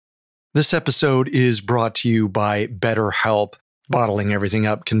This episode is brought to you by BetterHelp. Bottling everything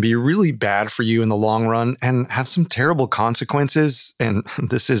up can be really bad for you in the long run and have some terrible consequences. And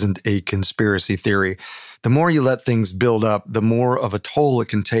this isn't a conspiracy theory. The more you let things build up, the more of a toll it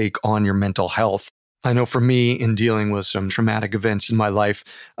can take on your mental health. I know for me, in dealing with some traumatic events in my life,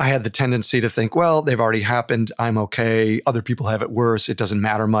 I had the tendency to think, well, they've already happened. I'm okay. Other people have it worse. It doesn't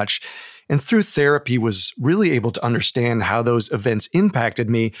matter much. And through therapy, was really able to understand how those events impacted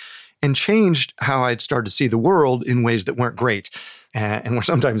me and changed how I'd started to see the world in ways that weren't great and were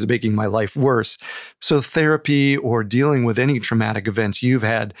sometimes making my life worse. So therapy or dealing with any traumatic events you've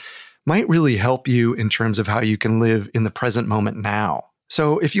had might really help you in terms of how you can live in the present moment now.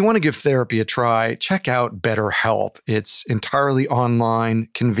 So if you want to give therapy a try, check out BetterHelp. It's entirely online,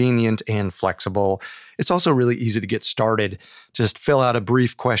 convenient, and flexible. It's also really easy to get started. Just fill out a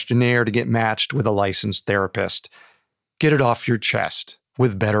brief questionnaire to get matched with a licensed therapist. Get it off your chest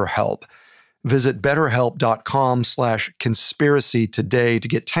with BetterHelp. Visit betterhelp.com/conspiracy today to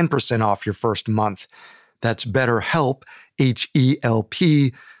get 10% off your first month. That's BetterHelp,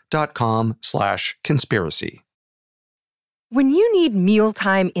 HELP.com/conspiracy. When you need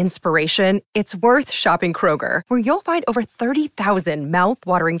mealtime inspiration, it's worth shopping Kroger, where you'll find over 30,000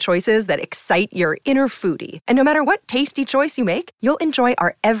 mouth-watering choices that excite your inner foodie. And no matter what tasty choice you make, you'll enjoy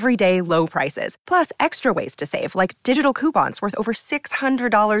our everyday low prices, plus extra ways to save, like digital coupons worth over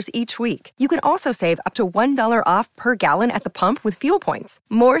 $600 each week. You can also save up to $1 off per gallon at the pump with fuel points.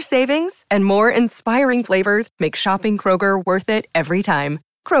 More savings and more inspiring flavors make shopping Kroger worth it every time.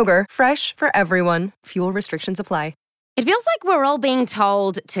 Kroger, fresh for everyone. Fuel restrictions apply. It feels like we're all being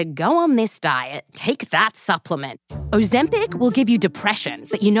told to go on this diet, take that supplement. Ozempic will give you depression,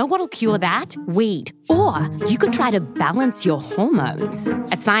 but you know what'll cure that? Weed. Or you could try to balance your hormones.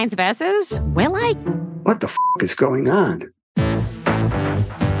 At Science Versus, we're like, what the is going on?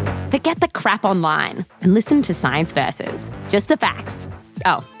 Forget the crap online and listen to Science Versus. Just the facts.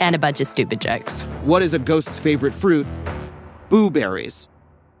 Oh, and a bunch of stupid jokes. What is a ghost's favorite fruit? Blueberries.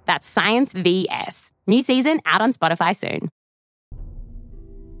 That's Science VS. New season out on Spotify soon.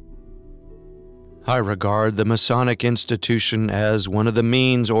 I regard the Masonic institution as one of the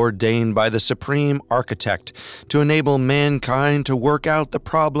means ordained by the Supreme Architect to enable mankind to work out the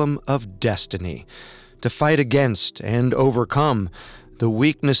problem of destiny, to fight against and overcome the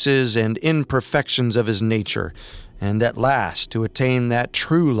weaknesses and imperfections of his nature, and at last to attain that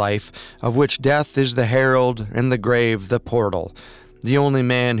true life of which death is the herald and the grave the portal. The only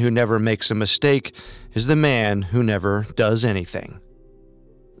man who never makes a mistake is the man who never does anything.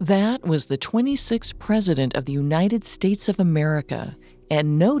 That was the 26th President of the United States of America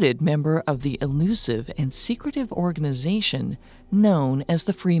and noted member of the elusive and secretive organization known as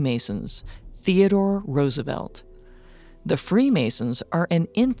the Freemasons, Theodore Roosevelt. The Freemasons are an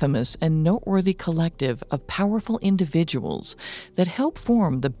infamous and noteworthy collective of powerful individuals that help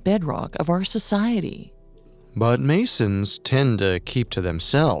form the bedrock of our society. But Masons tend to keep to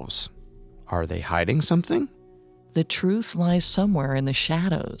themselves. Are they hiding something? The truth lies somewhere in the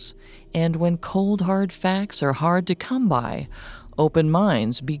shadows, and when cold, hard facts are hard to come by, open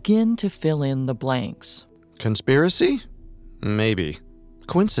minds begin to fill in the blanks. Conspiracy? Maybe.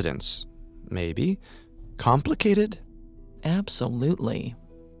 Coincidence? Maybe. Complicated? Absolutely.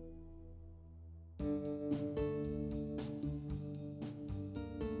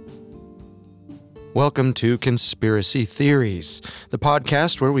 Welcome to Conspiracy Theories, the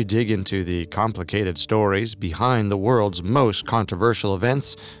podcast where we dig into the complicated stories behind the world's most controversial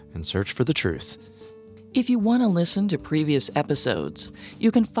events and search for the truth. If you want to listen to previous episodes,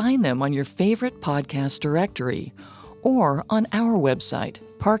 you can find them on your favorite podcast directory or on our website,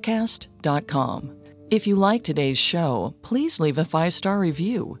 parcast.com. If you like today's show, please leave a 5-star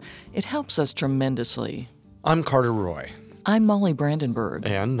review. It helps us tremendously. I'm Carter Roy. I'm Molly Brandenburg.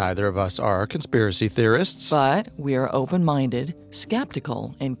 And neither of us are conspiracy theorists. But we are open-minded,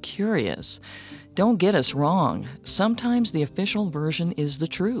 skeptical, and curious. Don't get us wrong. Sometimes the official version is the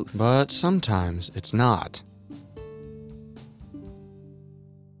truth. But sometimes it's not.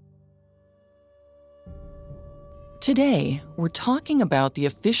 Today, we're talking about the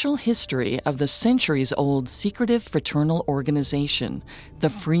official history of the centuries-old secretive fraternal organization,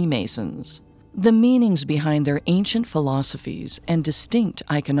 the Freemasons. The meanings behind their ancient philosophies and distinct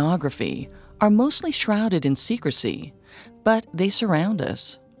iconography are mostly shrouded in secrecy, but they surround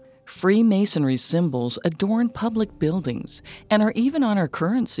us. Freemasonry symbols adorn public buildings and are even on our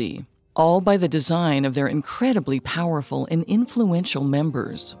currency, all by the design of their incredibly powerful and influential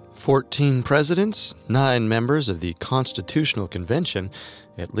members. 14 presidents, 9 members of the Constitutional Convention,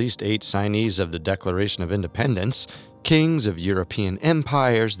 at least 8 signees of the Declaration of Independence, Kings of European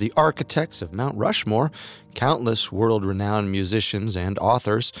empires, the architects of Mount Rushmore, countless world-renowned musicians and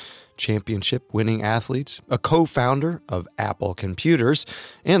authors, championship-winning athletes, a co-founder of Apple Computers,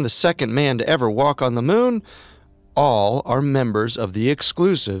 and the second man to ever walk on the moon, all are members of the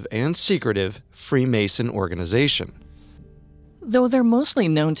exclusive and secretive Freemason organization. Though they're mostly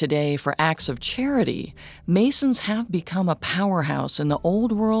known today for acts of charity, Masons have become a powerhouse in the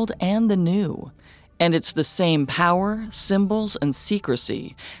Old World and the New. And it's the same power, symbols, and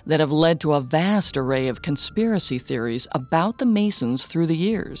secrecy that have led to a vast array of conspiracy theories about the Masons through the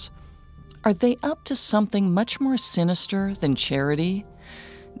years. Are they up to something much more sinister than charity?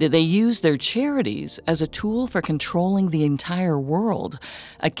 Did they use their charities as a tool for controlling the entire world,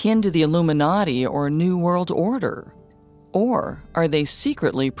 akin to the Illuminati or New World Order? Or are they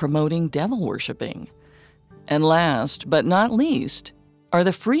secretly promoting devil worshipping? And last but not least, are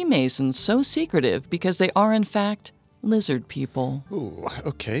the Freemasons so secretive because they are, in fact, lizard people? Ooh,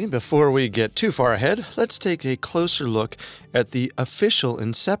 okay. Before we get too far ahead, let's take a closer look at the official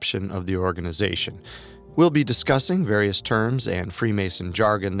inception of the organization. We'll be discussing various terms and Freemason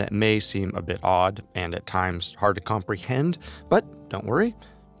jargon that may seem a bit odd and at times hard to comprehend, but don't worry,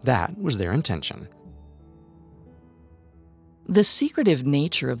 that was their intention. The secretive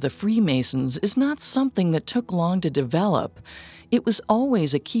nature of the Freemasons is not something that took long to develop. It was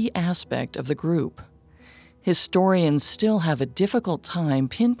always a key aspect of the group. Historians still have a difficult time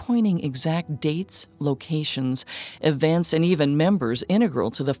pinpointing exact dates, locations, events, and even members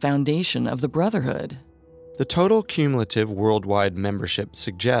integral to the foundation of the Brotherhood. The total cumulative worldwide membership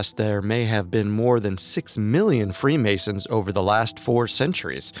suggests there may have been more than 6 million Freemasons over the last 4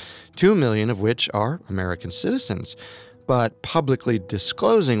 centuries, 2 million of which are American citizens. But publicly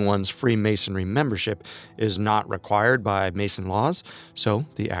disclosing one's Freemasonry membership is not required by Mason laws, so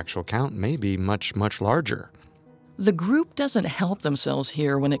the actual count may be much, much larger. The group doesn't help themselves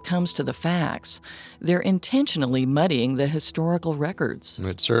here when it comes to the facts. They're intentionally muddying the historical records.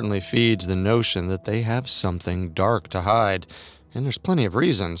 It certainly feeds the notion that they have something dark to hide, and there's plenty of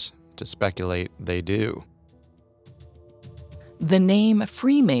reasons to speculate they do. The name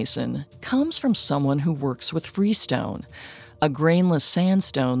Freemason comes from someone who works with freestone, a grainless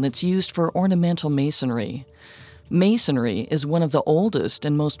sandstone that's used for ornamental masonry. Masonry is one of the oldest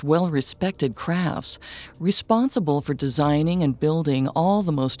and most well-respected crafts, responsible for designing and building all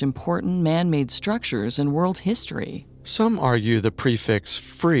the most important man-made structures in world history. Some argue the prefix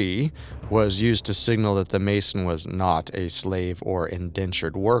free was used to signal that the Mason was not a slave or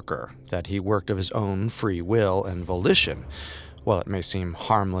indentured worker, that he worked of his own free will and volition. While it may seem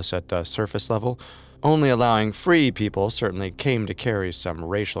harmless at the surface level, only allowing free people certainly came to carry some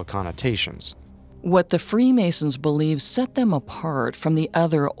racial connotations. What the Freemasons believe set them apart from the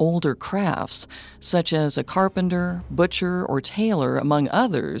other older crafts, such as a carpenter, butcher, or tailor, among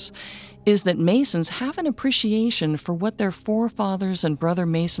others, is that Masons have an appreciation for what their forefathers and brother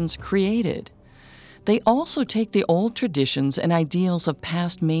Masons created. They also take the old traditions and ideals of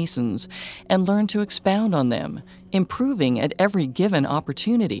past Masons and learn to expound on them, improving at every given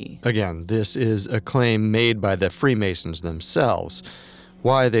opportunity. Again, this is a claim made by the Freemasons themselves.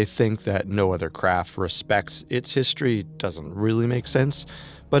 Why they think that no other craft respects its history doesn't really make sense,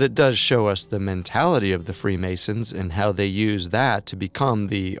 but it does show us the mentality of the Freemasons and how they use that to become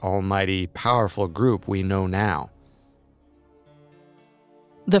the almighty, powerful group we know now.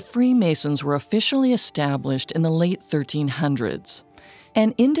 The Freemasons were officially established in the late 1300s.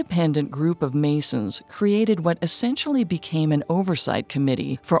 An independent group of Masons created what essentially became an oversight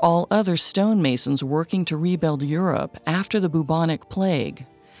committee for all other stonemasons working to rebuild Europe after the bubonic plague.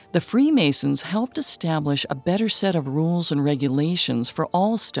 The Freemasons helped establish a better set of rules and regulations for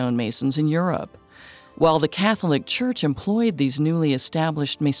all stonemasons in Europe. While the Catholic Church employed these newly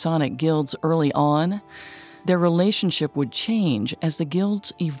established Masonic guilds early on, their relationship would change as the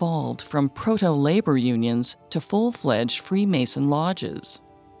guilds evolved from proto-labor unions to full-fledged Freemason lodges.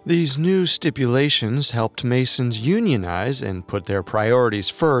 These new stipulations helped Masons unionize and put their priorities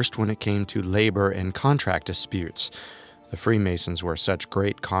first when it came to labor and contract disputes. The Freemasons were such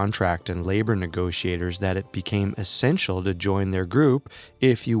great contract and labor negotiators that it became essential to join their group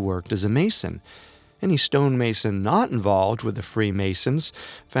if you worked as a Mason. Any stonemason not involved with the Freemasons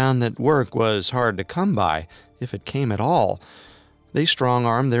found that work was hard to come by, if it came at all. They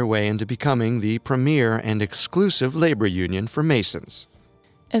strong-armed their way into becoming the premier and exclusive labor union for Masons.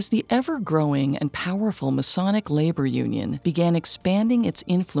 As the ever-growing and powerful Masonic labor union began expanding its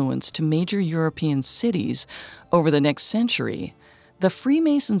influence to major European cities over the next century, the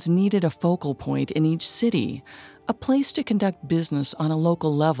Freemasons needed a focal point in each city, a place to conduct business on a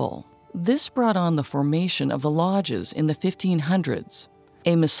local level. This brought on the formation of the lodges in the 1500s.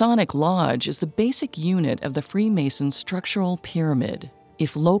 A Masonic lodge is the basic unit of the Freemason structural pyramid.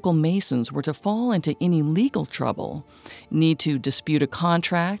 If local Masons were to fall into any legal trouble, need to dispute a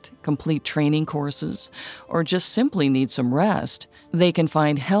contract, complete training courses, or just simply need some rest, they can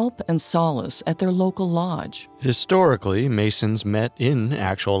find help and solace at their local lodge. Historically, Masons met in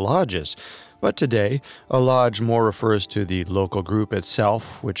actual lodges, but today, a lodge more refers to the local group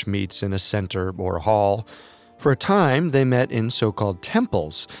itself, which meets in a center or hall. For a time, they met in so-called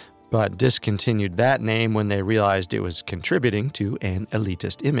temples, but discontinued that name when they realized it was contributing to an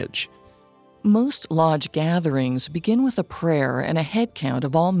elitist image. Most lodge gatherings begin with a prayer and a head count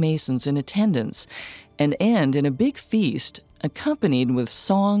of all Masons in attendance, and end in a big feast accompanied with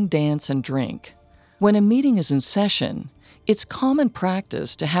song, dance, and drink. When a meeting is in session, it's common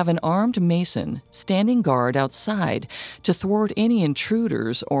practice to have an armed Mason standing guard outside to thwart any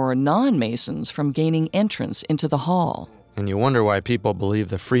intruders or non-Masons from gaining entrance into the hall. And you wonder why people believe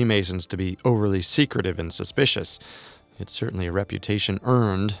the Freemasons to be overly secretive and suspicious. It's certainly a reputation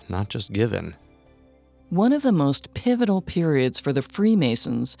earned, not just given. One of the most pivotal periods for the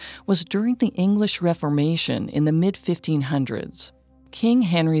Freemasons was during the English Reformation in the mid-1500s. King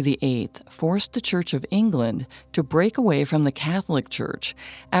Henry VIII forced the Church of England to break away from the Catholic Church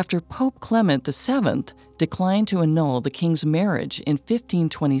after Pope Clement VII declined to annul the king's marriage in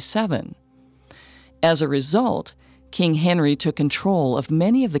 1527. As a result, King Henry took control of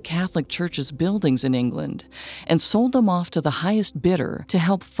many of the Catholic Church's buildings in England and sold them off to the highest bidder to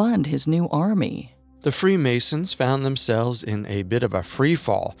help fund his new army. The Freemasons found themselves in a bit of a free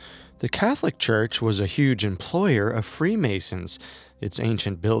fall. The Catholic Church was a huge employer of Freemasons. Its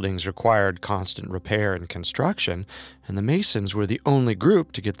ancient buildings required constant repair and construction, and the Masons were the only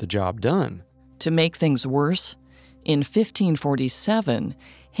group to get the job done. To make things worse, in 1547,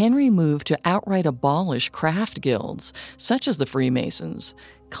 Henry moved to outright abolish craft guilds, such as the Freemasons,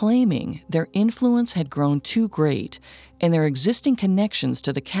 claiming their influence had grown too great and their existing connections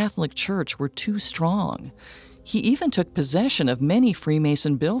to the Catholic Church were too strong. He even took possession of many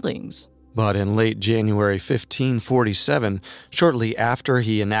Freemason buildings. But in late January 1547, shortly after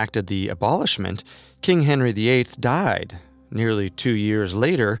he enacted the abolishment, King Henry VIII died. Nearly 2 years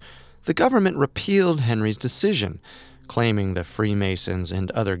later, the government repealed Henry's decision, claiming the Freemasons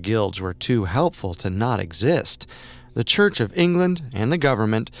and other guilds were too helpful to not exist. The Church of England and the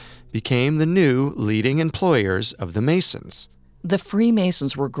government became the new leading employers of the Masons. The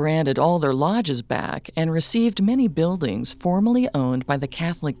Freemasons were granted all their lodges back and received many buildings formerly owned by the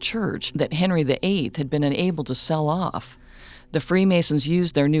Catholic Church that Henry VIII had been unable to sell off. The Freemasons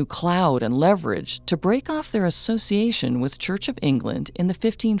used their new clout and leverage to break off their association with Church of England in the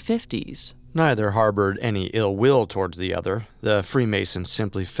 1550s. Neither harbored any ill will towards the other. The Freemasons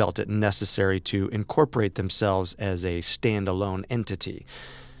simply felt it necessary to incorporate themselves as a standalone entity.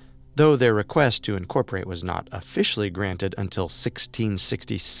 Though their request to incorporate was not officially granted until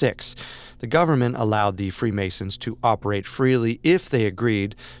 1666, the government allowed the Freemasons to operate freely if they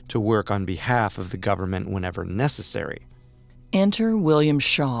agreed to work on behalf of the government whenever necessary. Enter William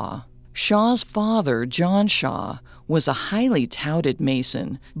Shaw. Shaw's father, John Shaw, was a highly touted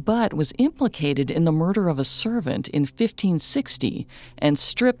Mason, but was implicated in the murder of a servant in 1560 and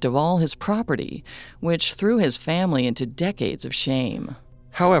stripped of all his property, which threw his family into decades of shame.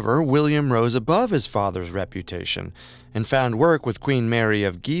 However, William rose above his father's reputation and found work with Queen Mary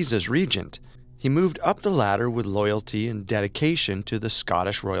of Guise as regent. He moved up the ladder with loyalty and dedication to the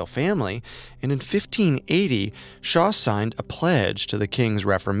Scottish royal family, and in 1580, Shaw signed a pledge to the king's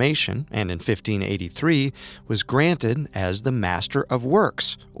reformation, and in 1583 was granted as the Master of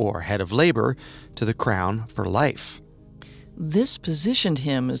Works, or head of labor, to the crown for life. This positioned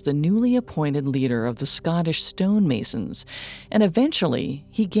him as the newly appointed leader of the Scottish stonemasons, and eventually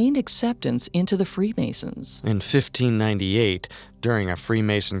he gained acceptance into the Freemasons. In 1598, during a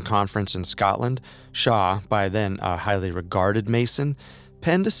Freemason conference in Scotland, Shaw, by then a highly regarded Mason,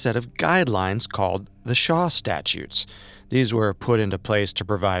 penned a set of guidelines called the Shaw Statutes. These were put into place to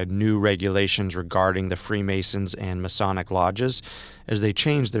provide new regulations regarding the Freemasons and Masonic lodges, as they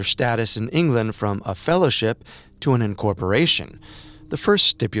changed their status in England from a fellowship to an incorporation. The first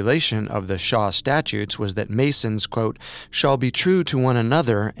stipulation of the Shaw Statutes was that Masons, quote, shall be true to one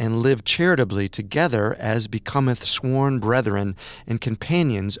another and live charitably together as becometh sworn brethren and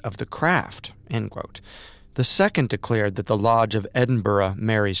companions of the craft, end quote. The second declared that the Lodge of Edinburgh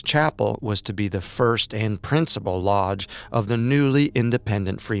Mary's Chapel was to be the first and principal lodge of the newly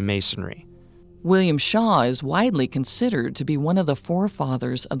independent Freemasonry. William Shaw is widely considered to be one of the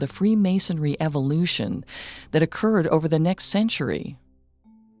forefathers of the Freemasonry evolution that occurred over the next century.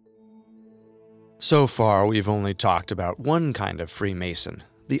 So far, we've only talked about one kind of Freemason,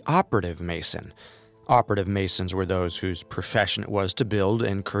 the operative Mason. Operative Masons were those whose profession it was to build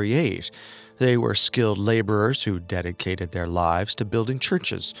and create. They were skilled laborers who dedicated their lives to building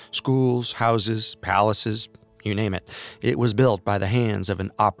churches, schools, houses, palaces, you name it. It was built by the hands of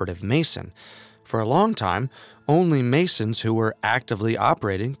an operative Mason. For a long time, only Masons who were actively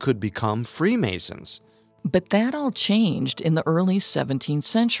operating could become Freemasons. But that all changed in the early 17th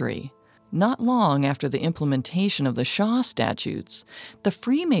century. Not long after the implementation of the Shaw Statutes, the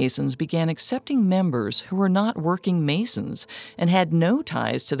Freemasons began accepting members who were not working Masons and had no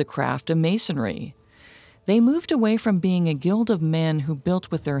ties to the craft of Masonry. They moved away from being a guild of men who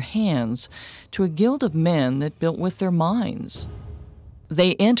built with their hands to a guild of men that built with their minds.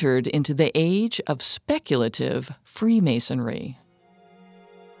 They entered into the age of speculative Freemasonry.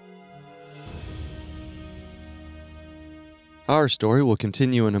 Our story will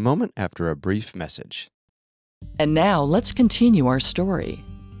continue in a moment after a brief message. And now let's continue our story.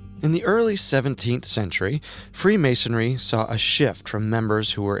 In the early 17th century, Freemasonry saw a shift from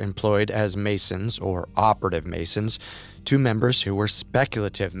members who were employed as Masons or operative Masons to members who were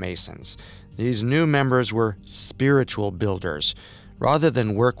speculative Masons. These new members were spiritual builders. Rather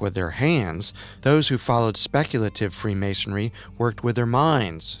than work with their hands, those who followed speculative Freemasonry worked with their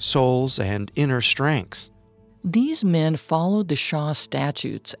minds, souls, and inner strength. These men followed the Shaw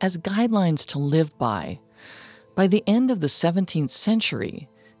Statutes as guidelines to live by. By the end of the 17th century,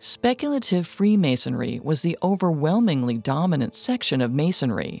 speculative Freemasonry was the overwhelmingly dominant section of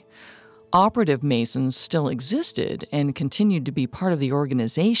Masonry. Operative Masons still existed and continued to be part of the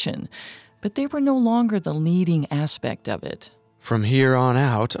organization, but they were no longer the leading aspect of it. From here on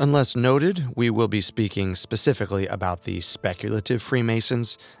out, unless noted, we will be speaking specifically about the speculative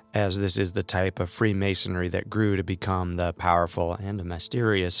Freemasons, as this is the type of Freemasonry that grew to become the powerful and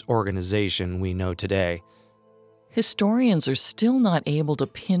mysterious organization we know today. Historians are still not able to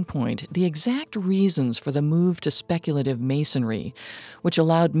pinpoint the exact reasons for the move to speculative Masonry, which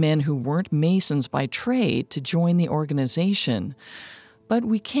allowed men who weren't Masons by trade to join the organization. But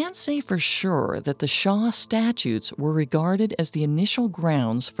we can't say for sure that the Shaw Statutes were regarded as the initial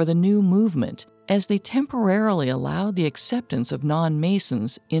grounds for the new movement, as they temporarily allowed the acceptance of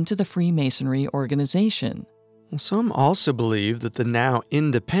non-Masons into the Freemasonry organization. Some also believe that the now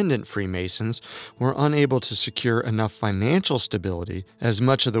independent Freemasons were unable to secure enough financial stability, as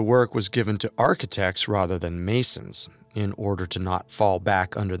much of the work was given to architects rather than Masons. In order to not fall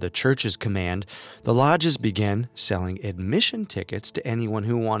back under the church's command, the lodges began selling admission tickets to anyone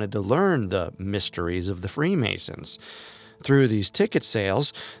who wanted to learn the mysteries of the Freemasons. Through these ticket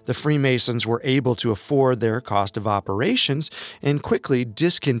sales, the Freemasons were able to afford their cost of operations and quickly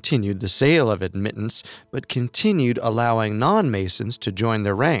discontinued the sale of admittance, but continued allowing non-Masons to join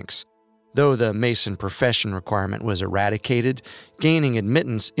their ranks. Though the Mason profession requirement was eradicated, gaining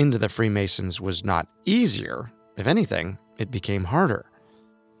admittance into the Freemasons was not easier. If anything, it became harder.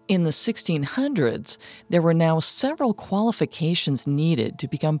 In the 1600s, there were now several qualifications needed to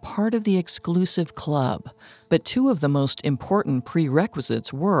become part of the exclusive club, but two of the most important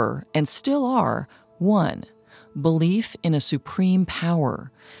prerequisites were, and still are, 1. Belief in a supreme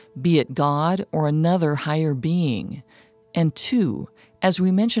power, be it God or another higher being, and 2, as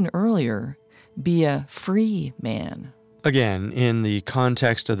we mentioned earlier, be a free man. Again, in the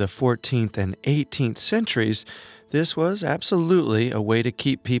context of the 14th and 18th centuries, this was absolutely a way to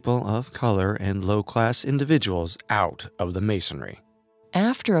keep people of color and low-class individuals out of the Masonry.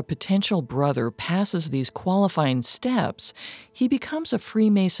 After a potential brother passes these qualifying steps, he becomes a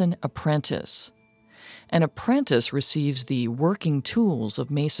Freemason apprentice. An apprentice receives the working tools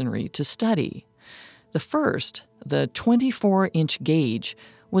of Masonry to study. The first, the 24-inch gauge,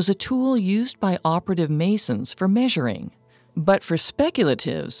 was a tool used by operative Masons for measuring. But for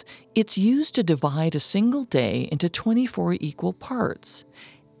speculatives, it's used to divide a single day into 24 equal parts.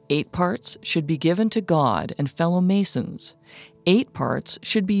 8 parts should be given to God and fellow Masons. 8 parts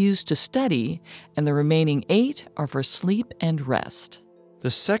should be used to study, and the remaining 8 are for sleep and rest.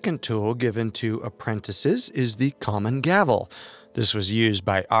 The second tool given to apprentices is the common gavel. This was used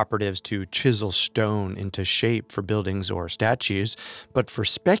by operatives to chisel stone into shape for buildings or statues, but for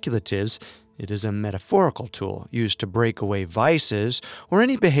speculatives, it is a metaphorical tool used to break away vices or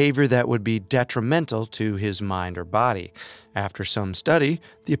any behavior that would be detrimental to his mind or body. After some study,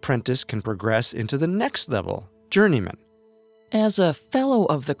 the apprentice can progress into the next level, journeyman. As a fellow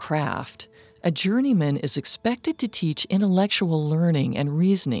of the craft, a journeyman is expected to teach intellectual learning and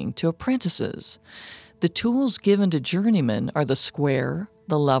reasoning to apprentices. The tools given to journeymen are the square,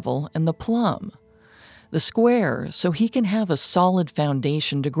 the level, and the plumb. The square, so he can have a solid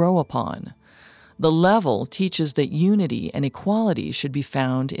foundation to grow upon. The level teaches that unity and equality should be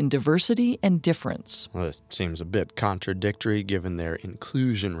found in diversity and difference. Well, this seems a bit contradictory given their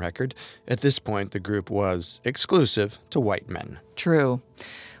inclusion record. At this point, the group was exclusive to white men. True.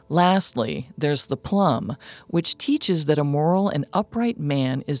 Lastly, there's the plum, which teaches that a moral and upright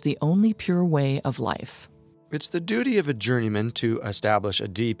man is the only pure way of life. It's the duty of a journeyman to establish a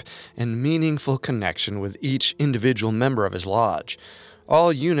deep and meaningful connection with each individual member of his lodge.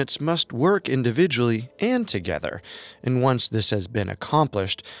 All units must work individually and together, and once this has been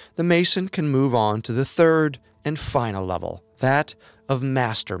accomplished, the Mason can move on to the third and final level, that of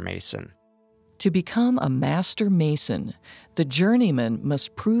Master Mason. To become a Master Mason, the journeyman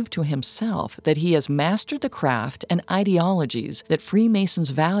must prove to himself that he has mastered the craft and ideologies that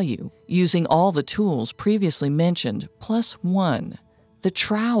Freemasons value, using all the tools previously mentioned, plus one, the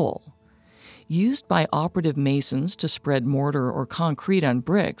trowel. Used by operative Masons to spread mortar or concrete on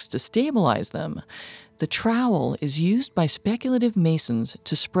bricks to stabilize them, the trowel is used by speculative Masons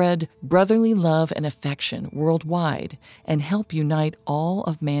to spread brotherly love and affection worldwide and help unite all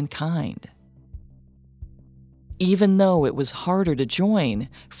of mankind. Even though it was harder to join,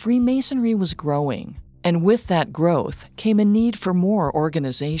 Freemasonry was growing, and with that growth came a need for more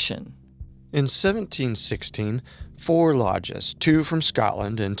organization. In 1716, 4 lodges, 2 from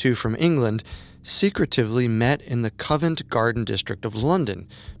Scotland and 2 from England, secretively met in the Covent Garden district of London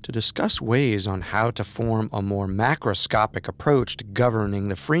to discuss ways on how to form a more macroscopic approach to governing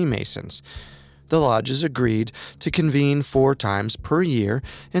the Freemasons. The lodges agreed to convene 4 times per year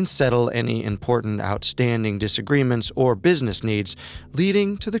and settle any important outstanding disagreements or business needs,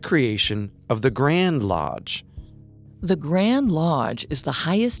 leading to the creation of the Grand Lodge. The Grand Lodge is the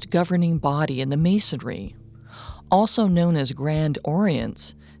highest governing body in the Masonry. Also known as Grand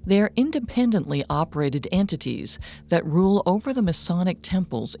Orients, they are independently operated entities that rule over the Masonic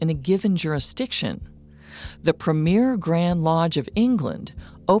temples in a given jurisdiction. The premier Grand Lodge of England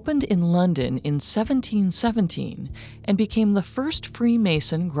opened in London in 1717 and became the first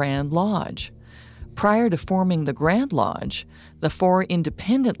Freemason Grand Lodge. Prior to forming the Grand Lodge, the 4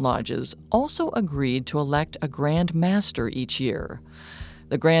 independent lodges also agreed to elect a Grand Master each year.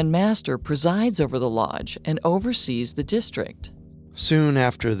 The Grand Master presides over the lodge and oversees the district. Soon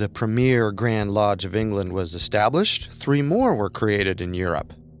after the premier Grand Lodge of England was established, 3 more were created in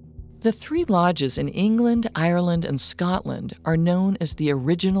Europe. The 3 lodges in England, Ireland, and Scotland are known as the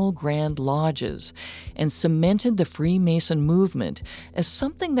original Grand Lodges and cemented the Freemason movement as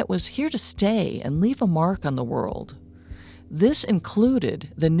something that was here to stay and leave a mark on the world. This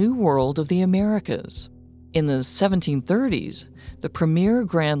included the New World of the Americas. In the 1730s, the premier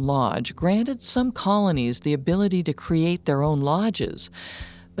Grand Lodge granted some colonies the ability to create their own lodges,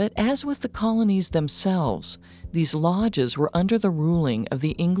 but as with the colonies themselves, these lodges were under the ruling of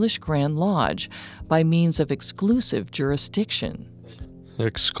the English Grand Lodge by means of exclusive jurisdiction.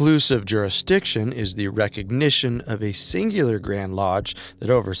 Exclusive jurisdiction is the recognition of a singular Grand Lodge that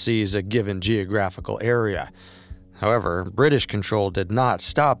oversees a given geographical area. However, British control did not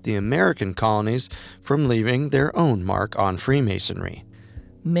stop the American colonies from leaving their own mark on Freemasonry.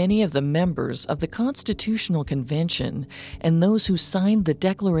 Many of the members of the Constitutional Convention and those who signed the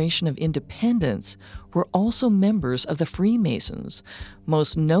Declaration of Independence were also members of the Freemasons,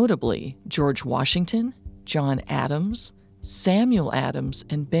 most notably George Washington, John Adams, Samuel Adams,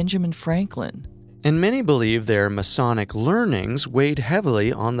 and Benjamin Franklin. And many believe their Masonic learnings weighed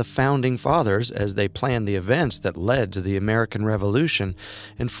heavily on the Founding Fathers as they planned the events that led to the American Revolution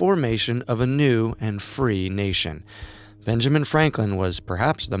and formation of a new and free nation. Benjamin Franklin was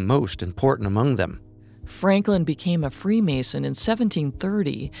perhaps the most important among them. Franklin became a Freemason in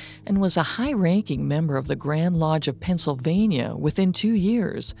 1730 and was a high-ranking member of the Grand Lodge of Pennsylvania within 2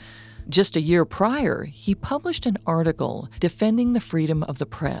 years. Just a year prior, he published an article defending the freedom of the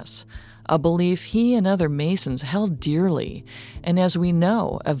press, a belief he and other Masons held dearly, and as we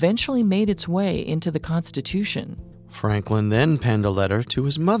know, eventually made its way into the Constitution. Franklin then penned a letter to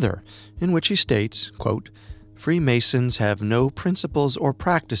his mother, in which he states, quote, "Freemasons have no principles or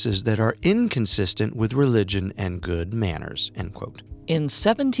practices that are inconsistent with religion and good manners," end quote. In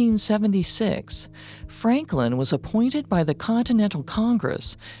 1776, Franklin was appointed by the Continental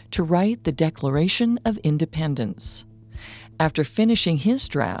Congress to write the Declaration of Independence. After finishing his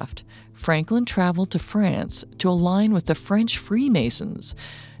draft, Franklin traveled to France to align with the French Freemasons,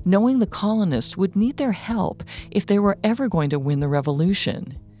 knowing the colonists would need their help if they were ever going to win the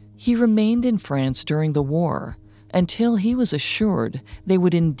revolution. He remained in France during the war until he was assured they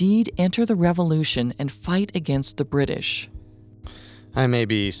would indeed enter the revolution and fight against the British. I may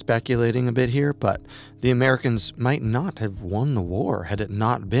be speculating a bit here, but the Americans might not have won the war had it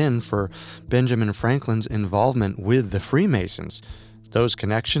not been for Benjamin Franklin's involvement with the Freemasons. Those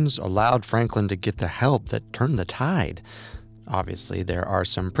connections allowed Franklin to get the help that turned the tide. Obviously, there are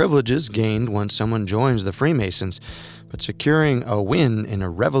some privileges gained once someone joins the Freemasons, but securing a win in a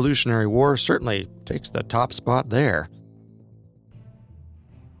Revolutionary War certainly takes the top spot there.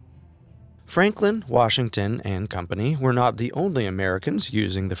 Franklin, Washington, and company were not the only Americans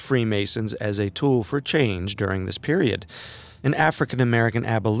using the Freemasons as a tool for change during this period. An African-American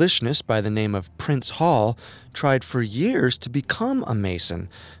abolitionist by the name of Prince Hall tried for years to become a Mason,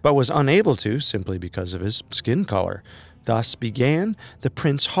 but was unable to simply because of his skin color. Thus began the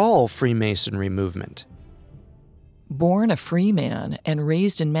Prince Hall Freemasonry movement. Born a free man and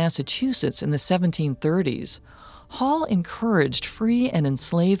raised in Massachusetts in the 1730s, Hall encouraged free and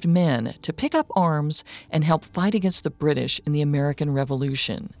enslaved men to pick up arms and help fight against the British in the American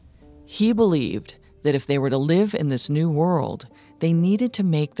Revolution. He believed that if they were to live in this new world, they needed to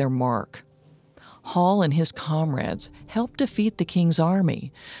make their mark. Hall and his comrades helped defeat the King's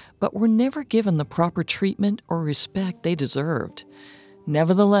army, but were never given the proper treatment or respect they deserved.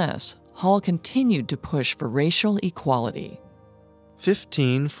 Nevertheless, Hall continued to push for racial equality.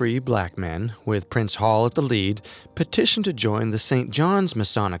 15 free black men, with Prince Hall at the lead, petitioned to join the St. John's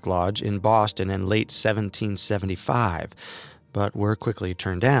Masonic Lodge in Boston in late 1775, but were quickly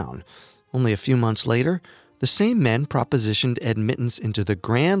turned down. Only a few months later, the same men propositioned admittance into the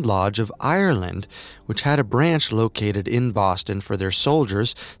Grand Lodge of Ireland, which had a branch located in Boston for their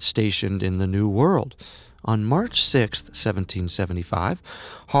soldiers stationed in the New World. On March 6, 1775,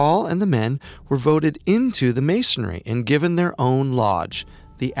 Hall and the men were voted into the Masonry and given their own lodge,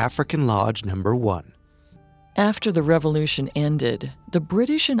 the African Lodge No. 1. After the Revolution ended, the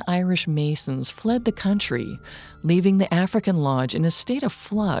British and Irish Masons fled the country, leaving the African Lodge in a state of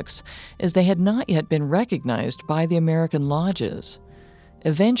flux as they had not yet been recognized by the American lodges.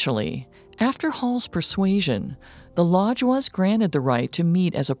 Eventually, after Hall's persuasion, the lodge was granted the right to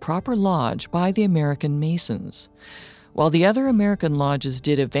meet as a proper lodge by the American Masons. While the other American lodges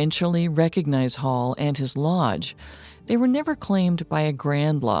did eventually recognize Hall and his lodge, they were never claimed by a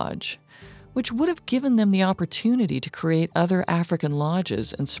Grand Lodge, which would have given them the opportunity to create other African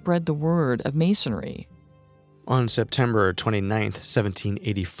lodges and spread the word of Masonry. On September 29,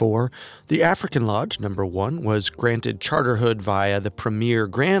 1784, the African Lodge No. 1 was granted charterhood via the Premier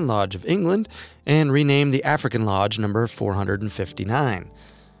Grand Lodge of England and renamed the African Lodge No. 459.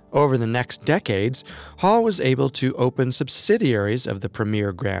 Over the next decades, Hall was able to open subsidiaries of the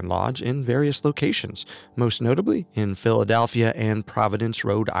Premier Grand Lodge in various locations, most notably in Philadelphia and Providence,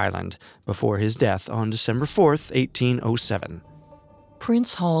 Rhode Island, before his death on December 4, 1807.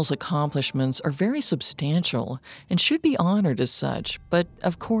 Prince Hall's accomplishments are very substantial and should be honored as such, but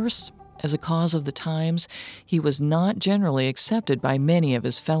of course, as a cause of the times, he was not generally accepted by many of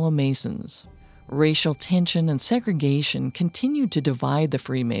his fellow Masons. Racial tension and segregation continued to divide the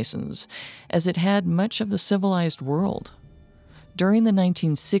Freemasons, as it had much of the civilized world. During the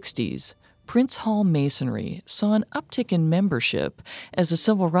 1960s, Prince Hall Masonry saw an uptick in membership as the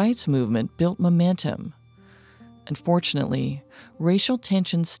civil rights movement built momentum. Unfortunately, racial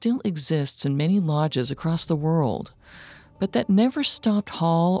tension still exists in many lodges across the world, but that never stopped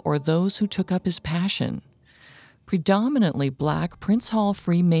Hall or those who took up his passion. Predominantly black Prince Hall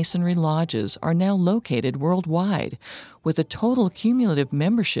Freemasonry lodges are now located worldwide, with a total cumulative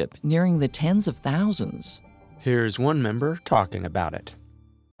membership nearing the tens of thousands. Here's one member talking about it.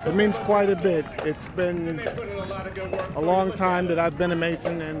 It means quite a bit. It's been a long time that I've been a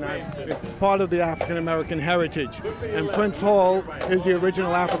Mason, and it's part of the African American heritage. And Prince Hall is the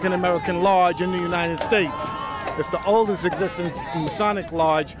original African American lodge in the United States. It's the oldest existing Masonic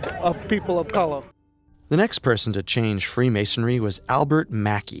lodge of people of color. The next person to change Freemasonry was Albert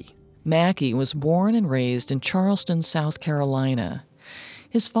Mackey. Mackey was born and raised in Charleston, South Carolina.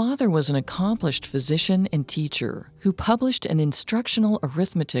 His father was an accomplished physician and teacher who published an instructional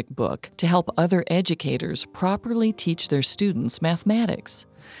arithmetic book to help other educators properly teach their students mathematics.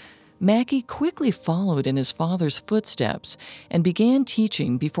 Mackey quickly followed in his father's footsteps and began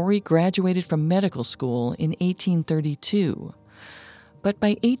teaching before he graduated from medical school in 1832. But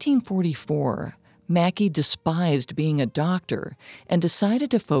by 1844, Mackey despised being a doctor and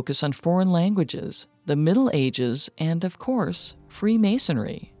decided to focus on foreign languages, the Middle Ages, and, of course,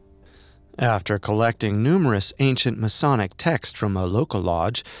 Freemasonry. After collecting numerous ancient Masonic texts from a local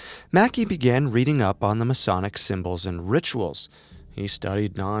lodge, Mackey began reading up on the Masonic symbols and rituals. He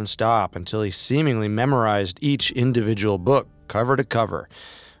studied nonstop until he seemingly memorized each individual book, cover to cover.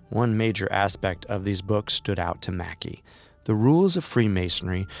 One major aspect of these books stood out to Mackey: the rules of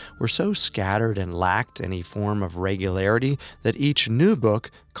Freemasonry were so scattered and lacked any form of regularity that each new book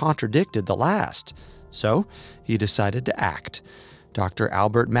contradicted the last. So he decided to act. Dr.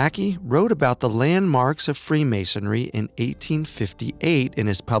 Albert Mackey wrote about the landmarks of Freemasonry in 1858 in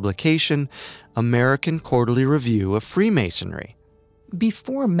his publication, American Quarterly Review of Freemasonry.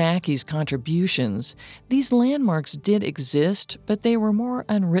 Before Mackey's contributions, these landmarks did exist, but they were more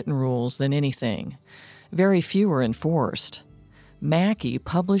unwritten rules than anything. Very few were enforced. Mackey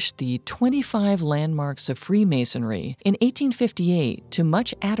published the 25 Landmarks of Freemasonry in 1858 to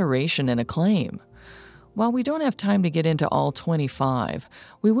much adoration and acclaim. While we don't have time to get into all 25,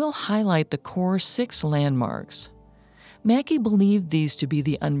 we will highlight the core 6 landmarks. Mackey believed these to be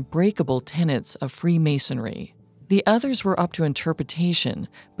the unbreakable tenets of Freemasonry. The others were up to interpretation,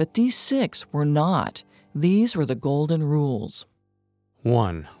 but these 6 were not. These were the golden rules.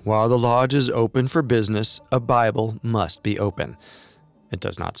 1. While the lodge is open for business, a Bible must be open. It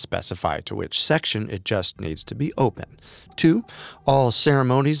does not specify to which section, it just needs to be open. 2. All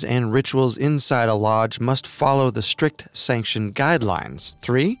ceremonies and rituals inside a lodge must follow the strict sanction guidelines.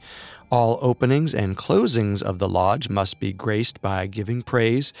 3. All openings and closings of the lodge must be graced by giving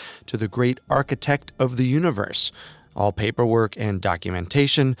praise to the great architect of the universe. All paperwork and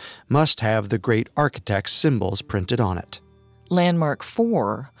documentation must have the great architect's symbols printed on it. Landmark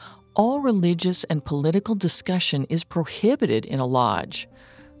 4. All religious and political discussion is prohibited in a lodge.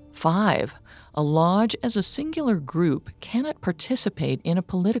 5. A lodge as a singular group cannot participate in a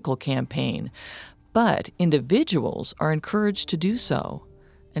political campaign, but individuals are encouraged to do so.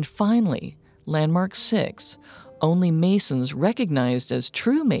 And finally, Landmark 6. Only Masons recognized as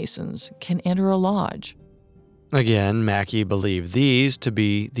true Masons can enter a lodge. Again, Mackey believed these to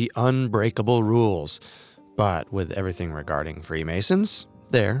be the unbreakable rules. But with everything regarding Freemasons,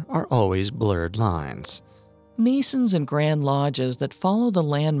 there are always blurred lines. Masons and Grand Lodges that follow the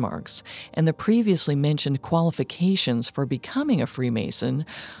landmarks and the previously mentioned qualifications for becoming a Freemason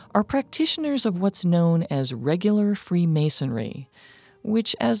are practitioners of what's known as regular Freemasonry,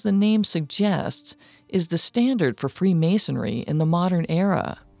 which, as the name suggests, is the standard for Freemasonry in the modern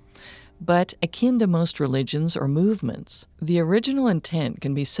era. But akin to most religions or movements, the original intent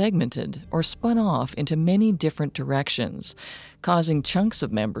can be segmented or spun off into many different directions, causing chunks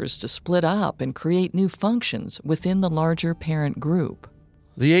of members to split up and create new functions within the larger parent group.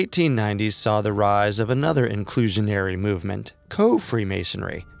 The 1890s saw the rise of another inclusionary movement,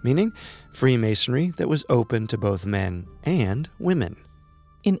 co-Freemasonry, meaning Freemasonry that was open to both men and women.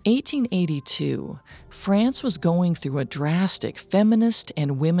 In 1882, France was going through a drastic feminist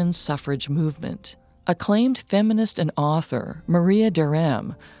and women's suffrage movement. Acclaimed feminist and author Maria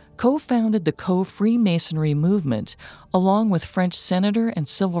Derem co-founded the co-Freemasonry movement along with French senator and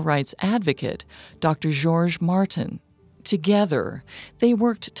civil rights advocate Dr. Georges Martin. Together, they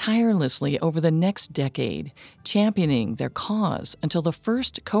worked tirelessly over the next decade, championing their cause until the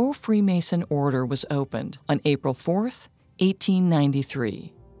first co-Freemason order was opened on April 4th,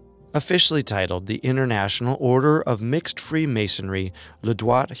 1893. Officially titled the International Order of Mixed Freemasonry, Le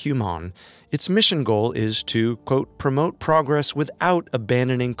Droit Humain, its mission goal is to, quote, promote progress without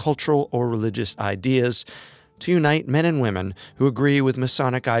abandoning cultural or religious ideas, to unite men and women who agree with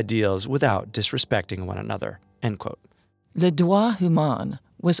Masonic ideals without disrespecting one another, end quote. Le Droit Humain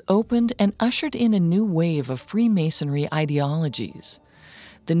was opened and ushered in a new wave of Freemasonry ideologies.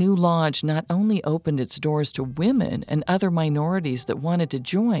 The new lodge not only opened its doors to women and other minorities that wanted to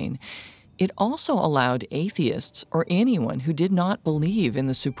join, it also allowed atheists or anyone who did not believe in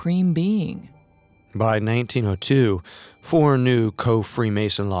the Supreme Being. By 1902, 4 new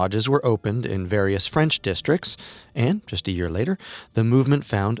co-Freemason lodges were opened in various French districts, and just a year later, the movement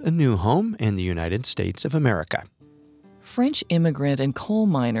found a new home in the United States of America. French immigrant and coal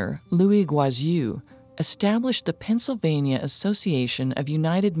miner Louis Guazou established the Pennsylvania Association of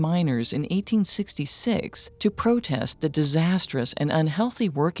United Miners in 1866 to protest the disastrous and unhealthy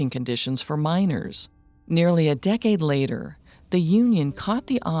working conditions for miners. Nearly a decade later, the union caught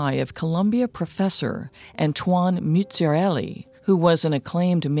the eye of Columbia professor Antoine Muzzarelli, who was an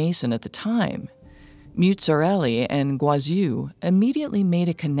acclaimed Mason at the time. Muzzarelli and Guazou immediately made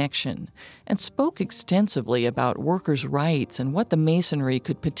a connection and spoke extensively about workers' rights and what the Masonry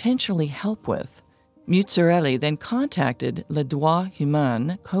could potentially help with. Muzzarelli then contacted Le Droit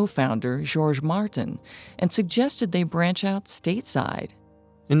Humain co-founder Georges Martin and suggested they branch out stateside.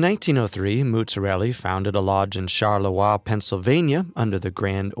 In 1903, Muzzarelli founded a lodge in Charleroi, Pennsylvania, under the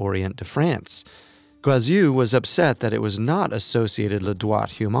Grand Orient de France. Guazou was upset that it was not associated Le Droit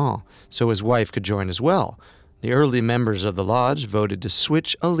Humain, so his wife could join as well. The early members of the lodge voted to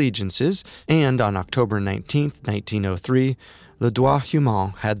switch allegiances, and on October 19, 1903, Les Droits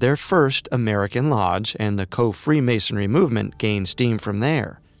Humains had their first American lodge, and the co-Freemasonry movement gained steam from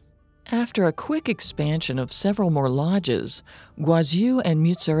there. After a quick expansion of several more lodges, Guazou and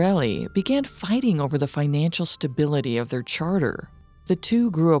Muzzarelli began fighting over the financial stability of their charter. The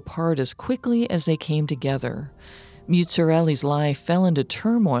two grew apart as quickly as they came together. Muzzarelli's life fell into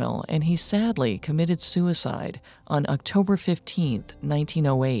turmoil, and he sadly committed suicide on October 15,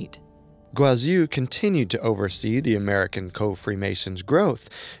 1908. Guazou continued to oversee the American Co-Freemasons' growth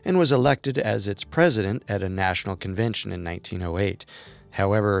and was elected as its president at a national convention in 1908.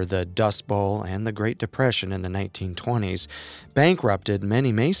 However, the Dust Bowl and the Great Depression in the 1920s bankrupted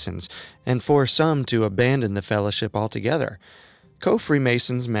many Masons and forced some to abandon the fellowship altogether.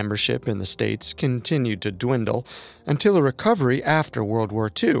 Co-Freemasons' membership in the States continued to dwindle until a recovery after World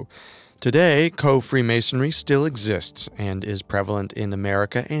War II. Today, co-Freemasonry still exists and is prevalent in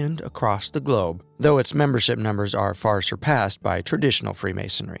America and across the globe, though its membership numbers are far surpassed by traditional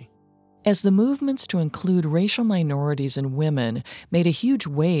Freemasonry. As the movements to include racial minorities and women made a huge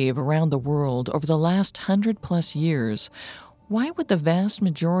wave around the world over the last 100-plus years, why would the vast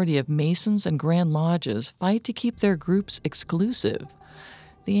majority of Masons and Grand Lodges fight to keep their groups exclusive?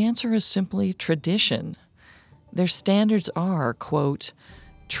 The answer is simply tradition. Their standards are, quote,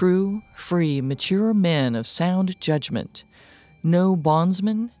 true, free, mature men of sound judgment, no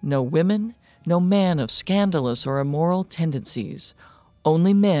bondsmen, no women, no man of scandalous or immoral tendencies,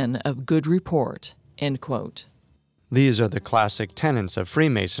 only men of good report, end quote. These are the classic tenets of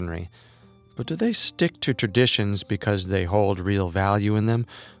Freemasonry. But do they stick to traditions because they hold real value in them,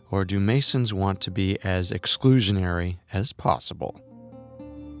 or do Masons want to be as exclusionary as possible?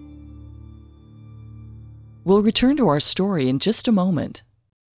 We'll return to our story in just a moment.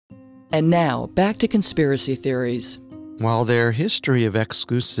 And now, back to conspiracy theories. While their history of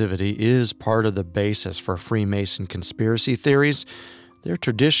exclusivity is part of the basis for Freemason conspiracy theories, their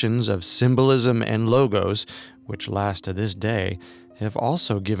traditions of symbolism and logos, which last to this day, have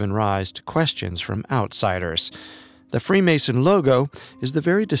also given rise to questions from outsiders. The Freemason logo is the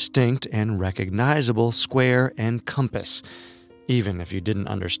very distinct and recognizable square and compass. Even if you didn't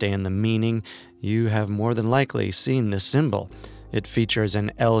understand the meaning, you have more than likely seen this symbol. It features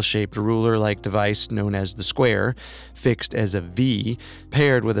an L-shaped ruler-like device known as the square, fixed as a V,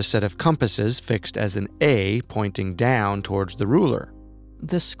 paired with a set of compasses fixed as an A pointing down towards the ruler.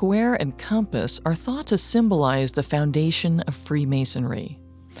 The square and compass are thought to symbolize the foundation of Freemasonry.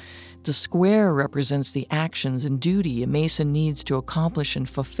 The square represents the actions and duty a Mason needs to accomplish and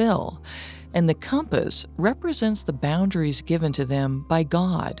fulfill, and the compass represents the boundaries given to them by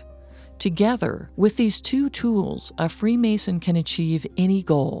God. Together, with these two tools, a Freemason can achieve any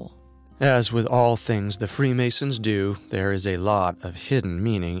goal. As with all things the Freemasons do, there is a lot of hidden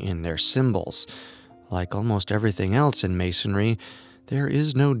meaning in their symbols. Like almost everything else in Masonry, there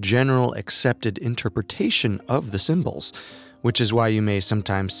is no general accepted interpretation of the symbols, which is why you may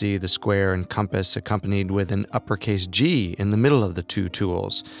sometimes see the square and compass accompanied with an uppercase G in the middle of the two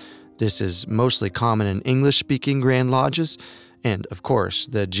tools. This is mostly common in English-speaking Grand Lodges, and of course,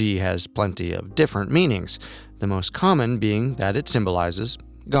 the G has plenty of different meanings, the most common being that it symbolizes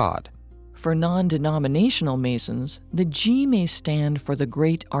God. For non-denominational Masons, the G may stand for the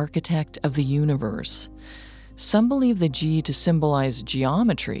great architect of the universe. Some believe the G to symbolize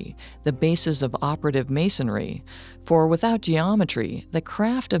geometry, the basis of operative Masonry, for without geometry, the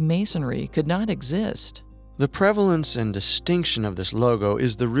craft of Masonry could not exist. The prevalence and distinction of this logo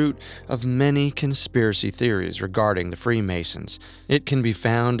is the root of many conspiracy theories regarding the Freemasons. It can be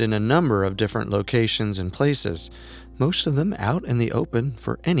found in a number of different locations and places, most of them out in the open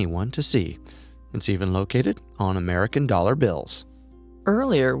for anyone to see. It's even located on American dollar bills.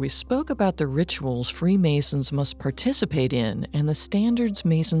 Earlier, we spoke about the rituals Freemasons must participate in and the standards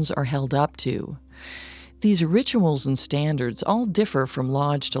Masons are held up to. These rituals and standards all differ from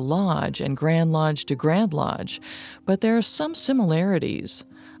lodge to lodge and Grand Lodge to Grand Lodge, but there are some similarities.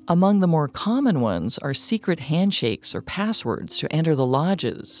 Among the more common ones are secret handshakes or passwords to enter the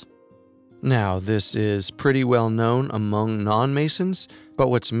lodges. Now, this is pretty well known among non-Masons, but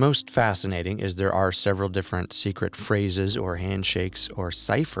what's most fascinating is there are several different secret phrases or handshakes or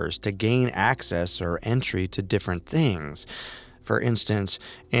ciphers to gain access or entry to different things. For instance,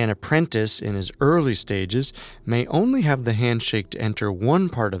 an apprentice in his early stages may only have the handshake to enter one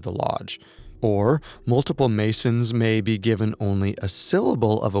part of the lodge, or multiple Masons may be given only a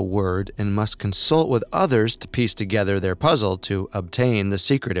syllable of a word and must consult with others to piece together their puzzle to obtain the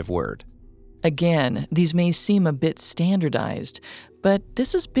secretive word. Again, these may seem a bit standardized, but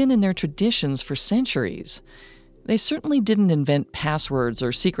this has been in their traditions for centuries. They certainly didn't invent passwords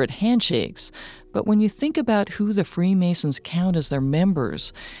or secret handshakes, but when you think about who the Freemasons count as their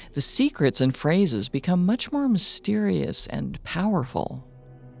members, the secrets and phrases become much more mysterious and powerful.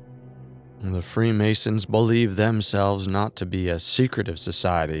 The Freemasons believe themselves not to be a secretive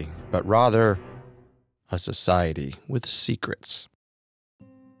society, but rather a society with secrets.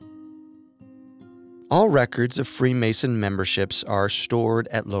 All records of Freemason memberships are stored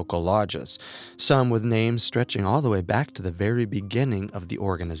at local lodges, some with names stretching all the way back to the very beginning of the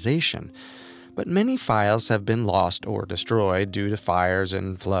organization. But many files have been lost or destroyed due to fires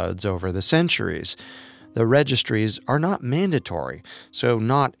and floods over the centuries. The registries are not mandatory, so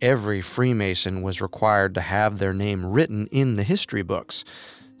not every Freemason was required to have their name written in the history books.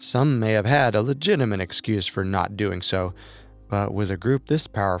 Some may have had a legitimate excuse for not doing so, but with a group this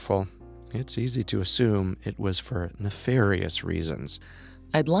powerful, it's easy to assume it was for nefarious reasons.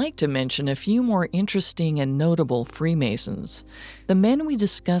 I'd like to mention a few more interesting and notable Freemasons. The men we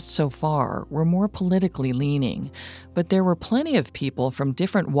discussed so far were more politically leaning, but there were plenty of people from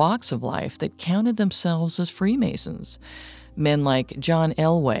different walks of life that counted themselves as Freemasons. Men like John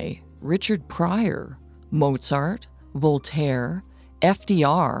Elway, Richard Pryor, Mozart, Voltaire,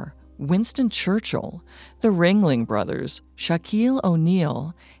 FDR, Winston Churchill, the Ringling Brothers, Shaquille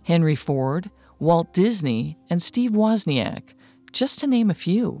O'Neal, Henry Ford, Walt Disney, and Steve Wozniak, just to name a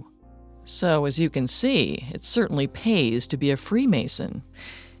few. So, as you can see, it certainly pays to be a Freemason.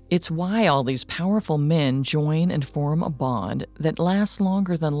 It's why all these powerful men join and form a bond that lasts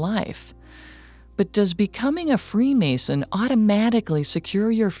longer than life. But does becoming a Freemason automatically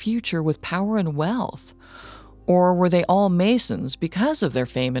secure your future with power and wealth? Or were they all Masons because of their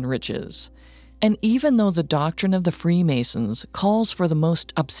fame and riches? And even though the doctrine of the Freemasons calls for the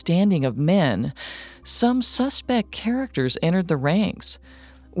most upstanding of men, some suspect characters entered the ranks.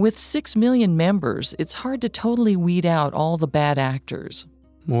 With 6 million members, it's hard to totally weed out all the bad actors.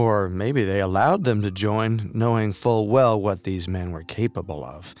 Or maybe they allowed them to join, knowing full well what these men were capable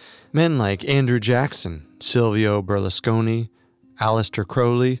of. Men like Andrew Jackson, Silvio Berlusconi, Aleister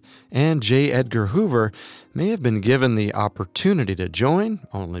Crowley, and J. Edgar Hoover may have been given the opportunity to join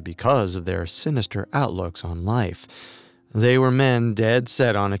only because of their sinister outlooks on life. They were men dead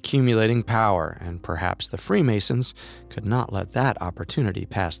set on accumulating power, and perhaps the Freemasons could not let that opportunity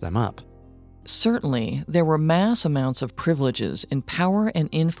pass them up. Certainly, there were mass amounts of privileges and power and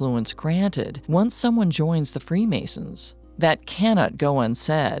influence granted once someone joins the Freemasons. That cannot go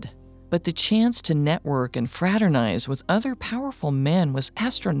unsaid. But the chance to network and fraternize with other powerful men was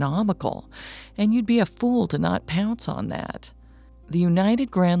astronomical, and you'd be a fool to not pounce on that. The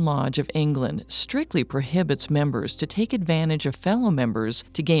United Grand Lodge of England strictly prohibits members to take advantage of fellow members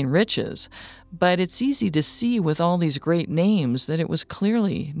to gain riches, but it's easy to see with all these great names that it was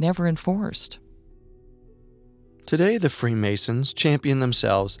clearly never enforced. Today, the Freemasons champion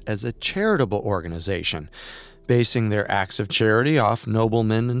themselves as a charitable organization, basing their acts of charity off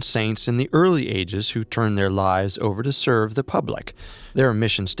noblemen and saints in the early ages who turned their lives over to serve the public. Their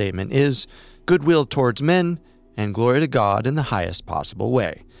mission statement is goodwill towards men and glory to God in the highest possible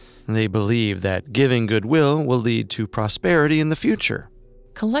way. They believe that giving goodwill will lead to prosperity in the future.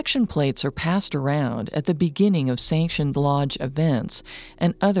 Collection plates are passed around at the beginning of sanctioned lodge events,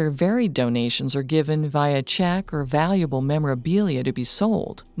 and other varied donations are given via check or valuable memorabilia to be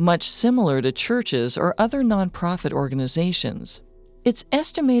sold, much similar to churches or other nonprofit organizations. It's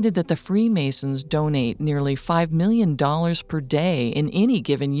estimated that the Freemasons donate nearly $5 million per day in any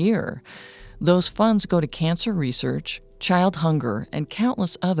given year. Those funds go to cancer research, child hunger, and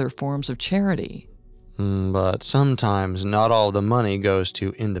countless other forms of charity. But sometimes not all the money goes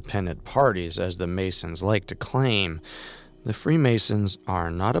to independent parties, as the Masons like to claim. The Freemasons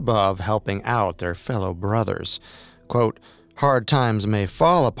are not above helping out their fellow brothers. Quote, "Hard times may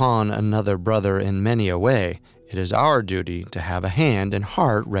fall upon another brother in many a way. It is our duty to have a hand and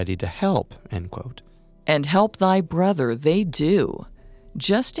heart ready to help," end quote. And help thy brother they do.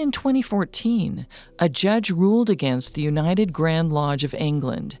 Just in 2014, a judge ruled against the United Grand Lodge of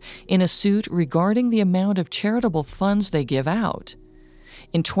England in a suit regarding the amount of charitable funds they give out.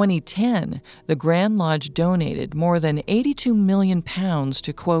 In 2010, the Grand Lodge donated more than £82 million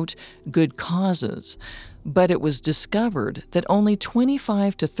to, quote, good causes, but it was discovered that only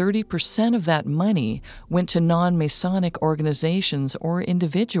 25 to 30% of that money went to non-Masonic organizations or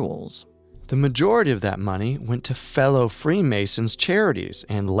individuals. The majority of that money went to fellow Freemasons' charities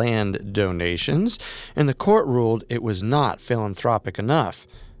and land donations, and the court ruled it was not philanthropic enough.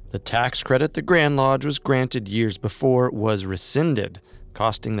 The tax credit the Grand Lodge was granted years before was rescinded,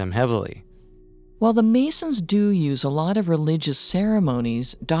 costing them heavily. While the Masons do use a lot of religious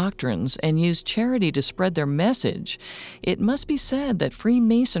ceremonies, doctrines, and use charity to spread their message, it must be said that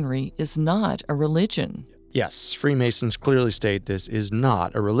Freemasonry is not a religion. Yes, Freemasons clearly state this is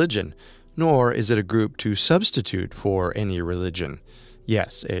not a religion, nor is it a group to substitute for any religion.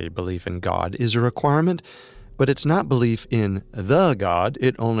 Yes, a belief in God is a requirement, but it's not belief in the God,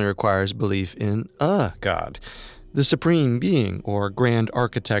 it only requires belief in a God, the supreme being or grand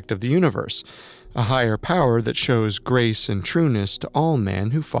architect of the universe, a higher power that shows grace and trueness to all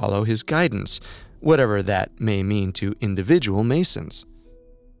men who follow his guidance, whatever that may mean to individual Masons.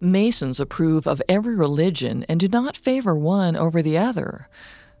 Masons approve of every religion and do not favor one over the other.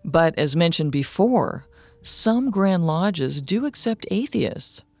 But as mentioned before, some Grand Lodges do accept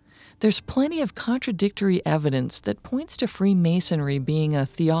atheists. There's plenty of contradictory evidence that points to Freemasonry being a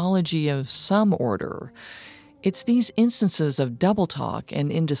theology of some order. It's these instances of double talk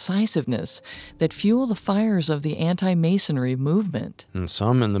and indecisiveness that fuel the fires of the anti-Masonry movement. And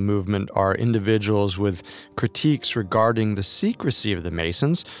some in the movement are individuals with critiques regarding the secrecy of the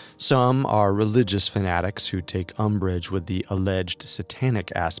Masons. Some are religious fanatics who take umbrage with the alleged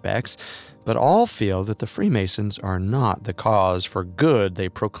satanic aspects, but all feel that the Freemasons are not the cause for good they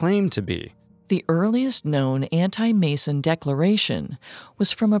proclaim to be. The earliest known anti-Mason declaration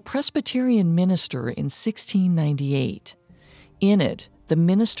was from a Presbyterian minister in 1698. In it, the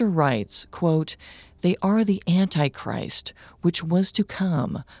minister writes, quote, "They are the Antichrist, which was to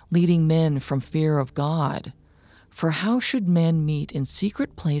come, leading men from fear of God. For how should men meet in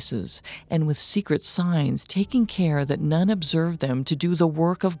secret places and with secret signs, taking care that none observe them to do the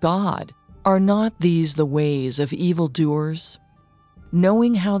work of God? Are not these the ways of evildoers?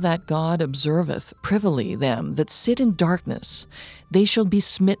 Knowing how that God observeth privily them that sit in darkness, they shall be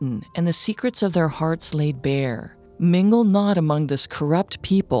smitten, and the secrets of their hearts laid bare. Mingle not among this corrupt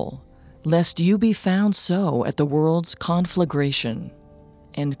people, lest you be found so at the world's conflagration."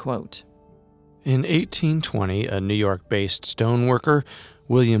 End quote. In 1820, a New York-based stoneworker,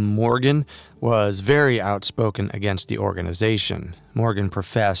 William Morgan, was very outspoken against the organization. Morgan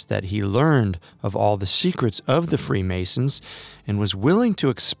professed that he learned of all the secrets of the Freemasons and was willing to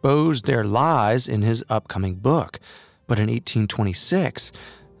expose their lies in his upcoming book. But in 1826,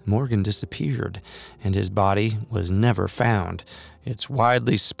 Morgan disappeared, and his body was never found. It's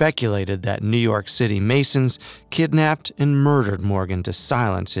widely speculated that New York City Masons kidnapped and murdered Morgan to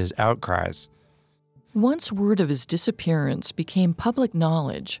silence his outcries. Once word of his disappearance became public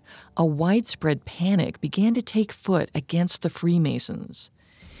knowledge, a widespread panic began to take foot against the Freemasons.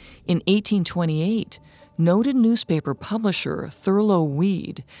 In 1828, noted newspaper publisher Thurlow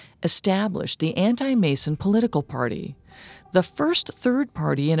Weed established the Anti-Mason Political Party, the first third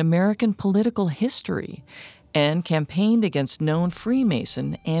party in American political history, and campaigned against known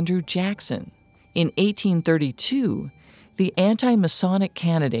Freemason Andrew Jackson. In 1832, the anti-Masonic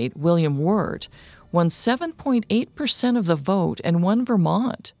candidate William Wirt won 7.8% of the vote and won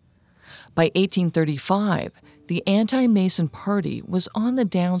Vermont. By 1835, the anti-Mason party was on the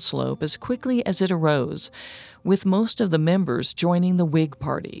downslope as quickly as it arose, with most of the members joining the Whig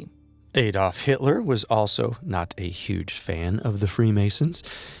Party. Adolf Hitler was also not a huge fan of the Freemasons.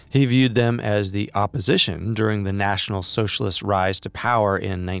 He viewed them as the opposition during the National Socialist rise to power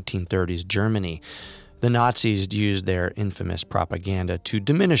in 1930s Germany. The Nazis used their infamous propaganda to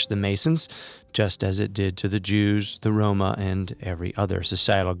diminish the Masons, just as it did to the Jews, the Roma, and every other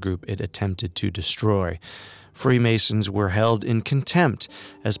societal group it attempted to destroy. Freemasons were held in contempt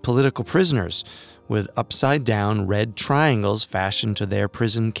as political prisoners, with upside-down red triangles fashioned to their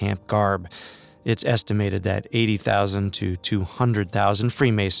prison camp garb. It's estimated that 80,000 to 200,000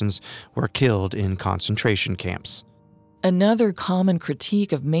 Freemasons were killed in concentration camps. Another common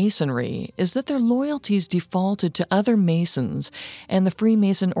critique of Masonry is that their loyalties defaulted to other Masons and the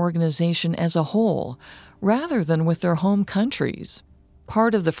Freemason organization as a whole, rather than with their home countries.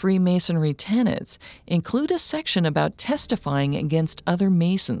 Part of the Freemasonry tenets include a section about testifying against other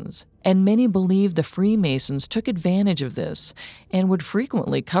Masons, and many believe the Freemasons took advantage of this and would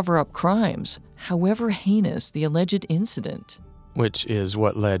frequently cover up crimes, however heinous the alleged incident. Which is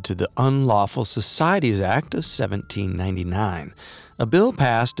what led to the Unlawful Societies Act of 1799, a bill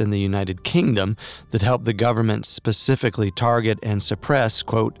passed in the United Kingdom that helped the government specifically target and suppress,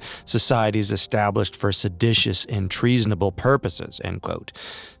 quote, societies established for seditious and treasonable purposes, end quote,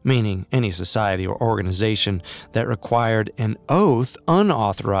 meaning any society or organization that required an oath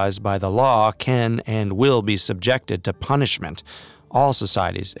unauthorized by the law can and will be subjected to punishment. All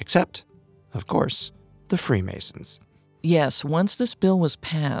societies except, of course, the Freemasons. Yes, once this bill was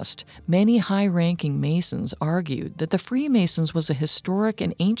passed, many high-ranking Masons argued that the Freemasons was a historic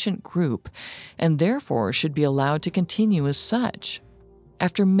and ancient group and therefore should be allowed to continue as such.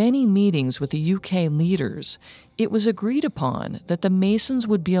 After many meetings with the UK leaders, it was agreed upon that the Masons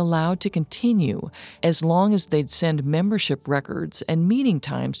would be allowed to continue as long as they'd send membership records and meeting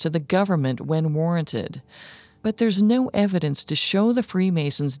times to the government when warranted. But there's no evidence to show the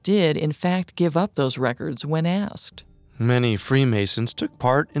Freemasons did, in fact, give up those records when asked. Many Freemasons took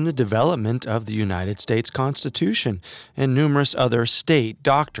part in the development of the United States Constitution and numerous other state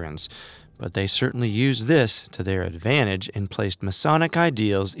doctrines, but they certainly used this to their advantage and placed Masonic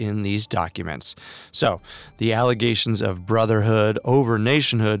ideals in these documents. So, the allegations of brotherhood over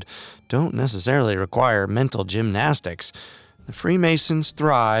nationhood don't necessarily require mental gymnastics. The Freemasons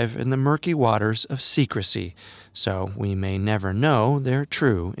thrive in the murky waters of secrecy, so we may never know their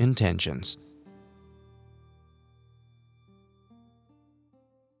true intentions.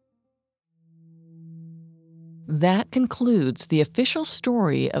 That concludes the official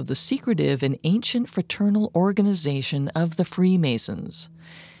story of the secretive and ancient fraternal organization of the Freemasons.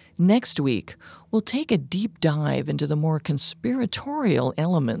 Next week, we'll take a deep dive into the more conspiratorial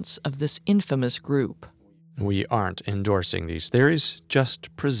elements of this infamous group. We aren't endorsing these theories,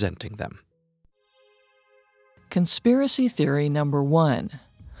 just presenting them. Conspiracy theory number 1.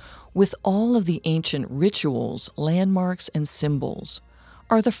 With all of the ancient rituals, landmarks, and symbols,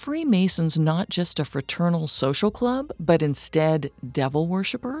 are the Freemasons not just a fraternal social club, but instead devil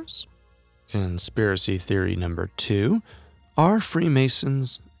worshippers? Conspiracy theory number 2. Are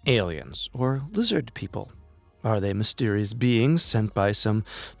Freemasons aliens or lizard people? Are they mysterious beings sent by some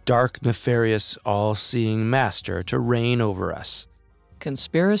dark, nefarious, all-seeing master to reign over us?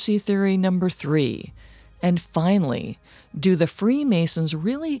 Conspiracy theory number 3. And finally, do the Freemasons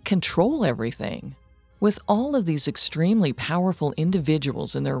really control everything? With all of these extremely powerful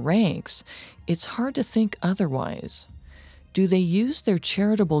individuals in their ranks, it's hard to think otherwise. Do they use their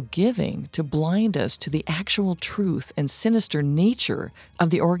charitable giving to blind us to the actual truth and sinister nature of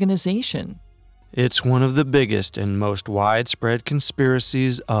the organization? It's one of the biggest and most widespread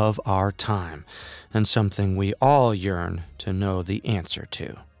conspiracies of our time, and something we all yearn to know the answer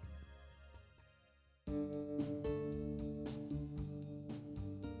to.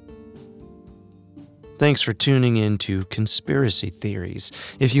 Thanks for tuning in to Conspiracy Theories.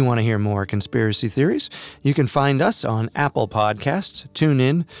 If you want to hear more conspiracy theories, you can find us on Apple Podcasts,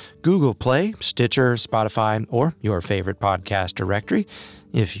 TuneIn, Google Play, Stitcher, Spotify, or your favorite podcast directory.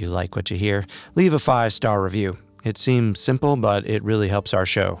 If you like what you hear, leave a 5-star review. It seems simple, but it really helps our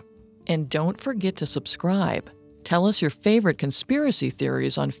show. And don't forget to subscribe. Tell us your favorite conspiracy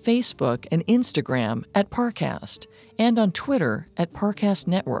theories on Facebook and Instagram at Parcast, and on Twitter at Parcast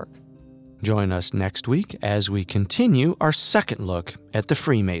Network. Join us next week as we continue our second look at the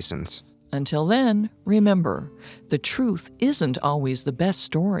Freemasons. Until then, remember, the truth isn't always the best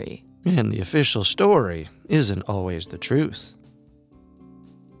story. And the official story isn't always the truth.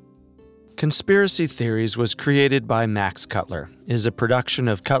 Conspiracy Theories was created by Max Cutler, is a production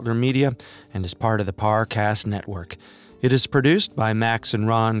of Cutler Media, and is part of the Parcast Network. It is produced by Max and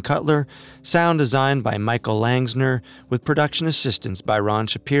Ron Cutler, sound designed by Michael Langsner, with production assistance by Ron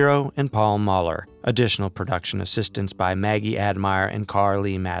Shapiro and Paul Mahler. Additional production assistance by Maggie Admire and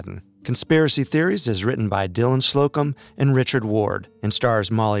Carly Madden. Conspiracy Theories is written by Dylan Slocum and Richard Ward, and stars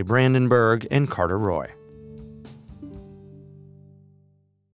Molly Brandenburg and Carter Roy.